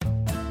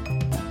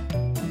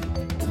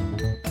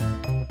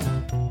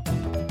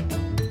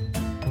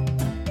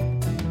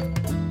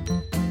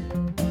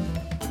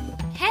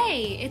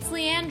it's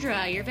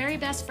Leandra, your very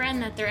best friend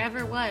that there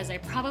ever was. I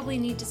probably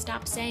need to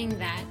stop saying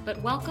that,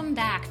 but welcome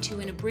back to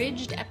an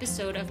abridged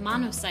episode of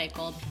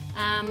Monocycled.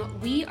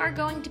 We are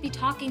going to be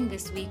talking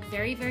this week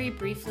very, very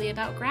briefly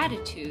about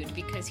gratitude,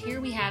 because here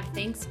we have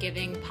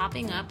Thanksgiving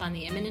popping up on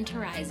the imminent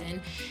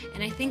horizon,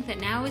 and I think that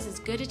now is as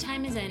good a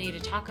time as any to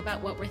talk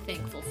about what we're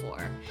thankful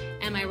for.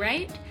 Am I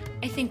right?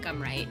 I think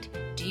I'm right.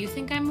 Do you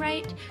think I'm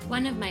right?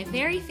 One of my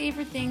very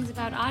favorite things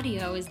about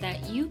audio is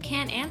that you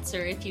can't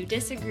answer if you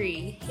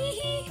disagree. Hee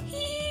hee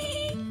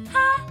hee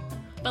ha!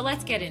 But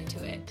let's get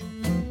into it.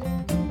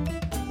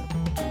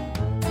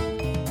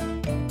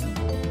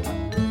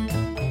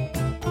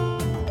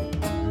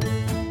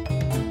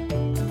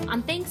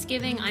 On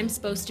Thanksgiving, I'm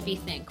supposed to be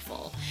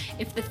thankful.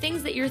 If the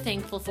things that you're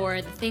thankful for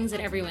are the things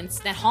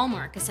that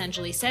Hallmark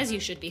essentially says you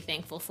should be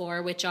thankful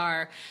for, which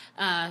are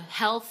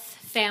health,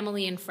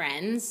 family, and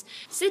friends,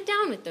 sit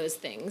down with those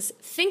things.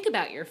 Think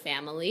about your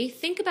family.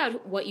 Think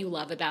about what you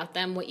love about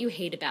them, what you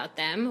hate about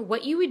them,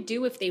 what you would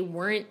do if they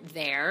weren't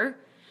there,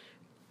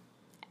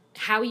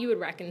 how you would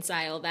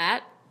reconcile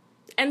that.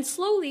 And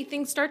slowly,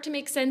 things start to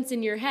make sense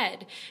in your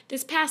head.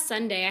 This past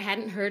Sunday, I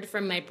hadn't heard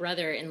from my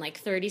brother in like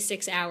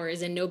 36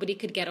 hours, and nobody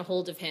could get a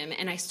hold of him.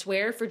 And I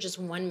swear for just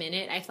 1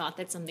 minute, I thought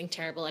that something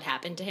terrible had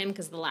happened to him,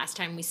 because the last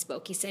time we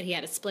spoke, he said he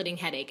had a splitting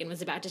headache and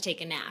was about to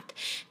take a nap.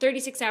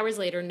 36 hours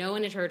later, no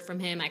one had heard from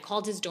him. I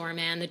called his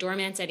doorman. The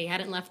doorman said he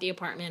hadn't left the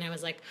apartment. I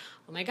was like,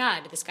 oh my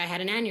God, this guy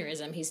had an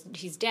aneurysm.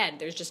 He's dead.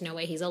 There's just no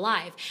way he's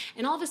alive.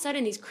 And all of a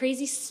sudden, these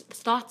crazy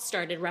thoughts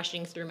started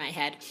rushing through my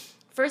head.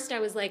 First, I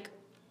was like,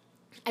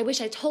 I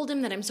wish I told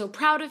him that I'm so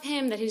proud of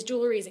him, that his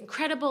jewelry is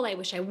incredible. I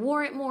wish I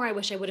wore it more. I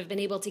wish I would have been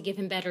able to give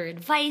him better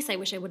advice. I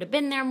wish I would have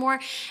been there more.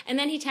 And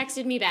then he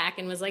texted me back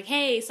and was like,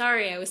 hey,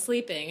 sorry, I was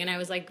sleeping. And I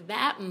was like,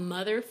 that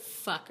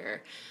motherfucker.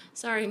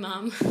 Sorry,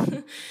 Mom.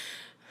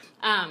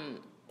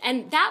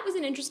 And that was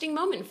an interesting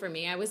moment for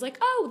me. I was like,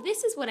 oh,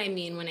 this is what I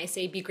mean when I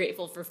say be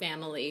grateful for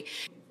family.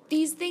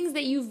 These things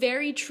that you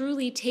very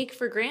truly take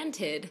for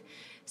granted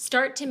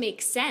start to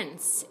make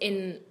sense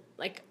in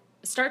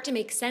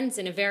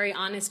a very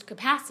honest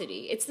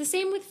capacity. It's the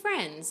same with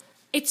friends.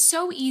 It's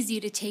so easy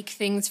to take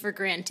things for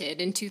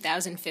granted in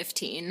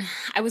 2015.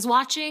 I was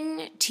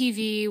watching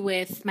TV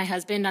with my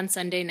husband on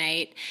Sunday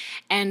night,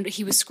 and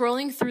he was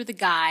scrolling through the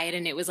guide,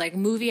 and it was like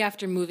movie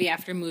after movie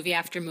after movie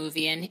after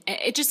movie, and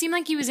it just seemed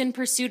like he was in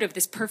pursuit of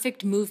this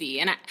perfect movie.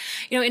 And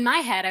in my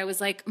head, I was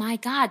like, my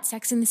God,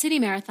 Sex and the City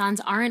marathons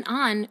aren't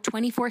on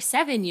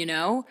 24/7, you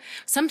know?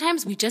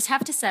 Sometimes we just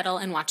have to settle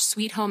and watch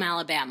Sweet Home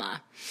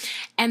Alabama.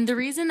 And the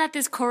reason that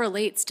this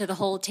correlates to the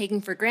whole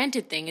taking for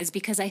granted thing is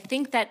because I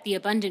think that the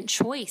abundant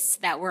choice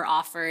that we're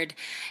offered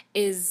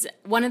is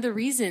one of the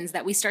reasons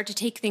that we start to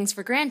take things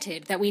for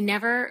granted, that we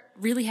never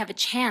really have a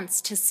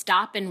chance to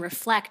stop and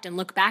reflect and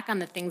look back on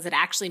the things that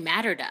actually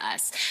matter to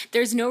us.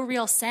 There's no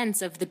real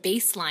sense of the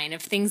baseline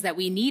of things that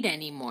we need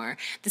anymore,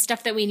 the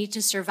stuff that we need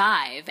to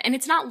survive. And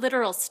it's not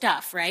literal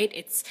stuff, right?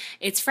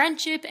 It's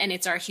friendship, and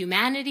it's our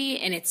humanity,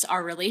 and it's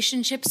our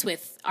relationships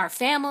with our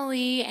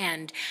family,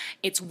 and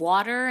it's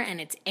water,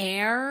 and it's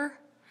air.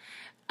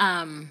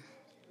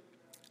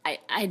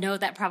 I know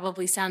that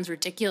probably sounds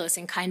ridiculous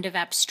and kind of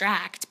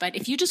abstract, but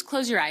if you just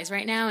close your eyes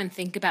right now and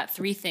think about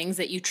 3 things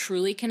that you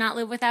truly cannot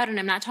live without, and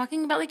I'm not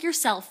talking about like your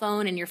cell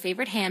phone and your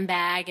favorite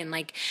handbag and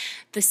like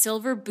the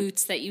silver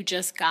boots that you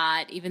just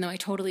got, even though I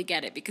totally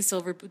get it, because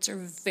silver boots are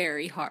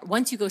very hard.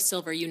 Once you go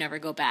silver, you never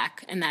go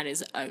back, and that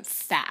is a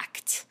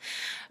fact.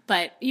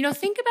 But,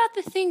 think about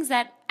the things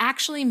that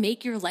actually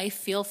make your life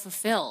feel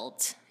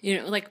fulfilled.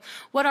 Like,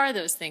 what are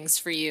those things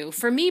for you?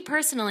 For me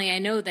personally, I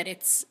know that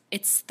it's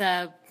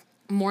the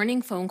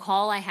morning phone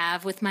call I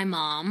have with my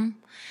mom.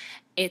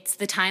 It's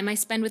the time I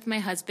spend with my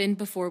husband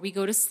before we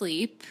go to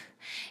sleep.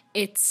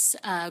 It's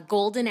a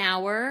golden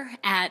hour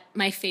at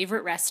my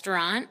favorite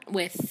restaurant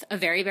with a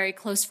very, very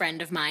close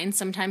friend of mine.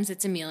 Sometimes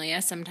it's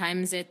Amelia.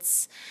 Sometimes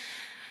it's,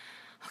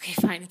 okay,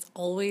 fine, it's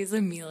always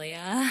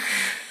Amelia.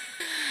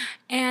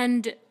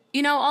 And,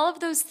 all of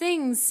those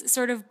things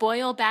sort of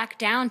boil back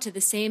down to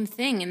the same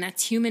thing, and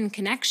that's human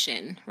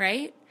connection,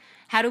 right?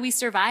 How do we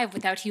survive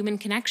without human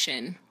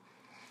connection?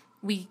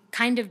 We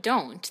kind of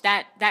don't.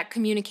 That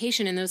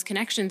communication and those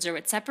connections are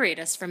what separate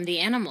us from the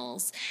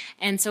animals.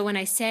 And so when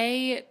I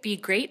say be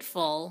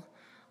grateful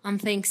on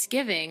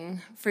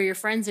Thanksgiving for your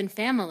friends and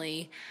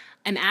family,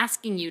 I'm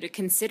asking you to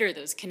consider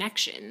those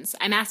connections.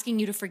 I'm asking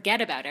you to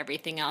forget about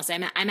everything else.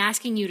 I'm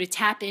asking you to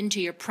tap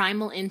into your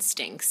primal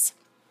instincts,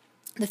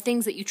 the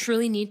things that you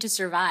truly need to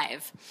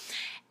survive,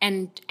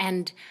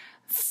 and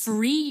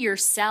free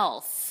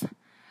yourself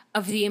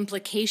of the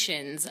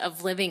implications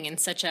of living in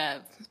such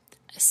a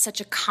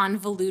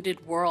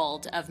convoluted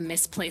world of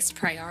misplaced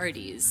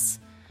priorities.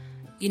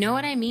 You know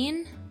what I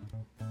mean?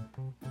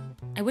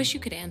 I wish you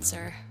could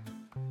answer.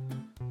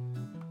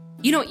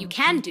 You know what you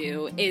can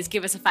do is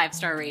give us a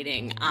 5-star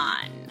rating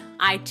on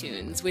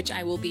iTunes, which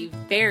I will be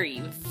very,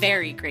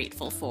 very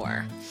grateful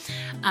for.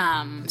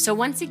 So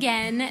once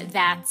again,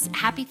 that's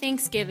Happy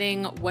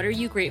Thanksgiving. What are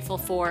you grateful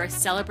for?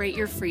 Celebrate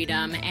your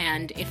freedom.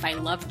 And if I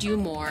loved you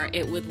more,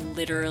 it would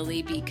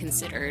literally be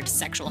considered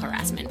sexual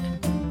harassment.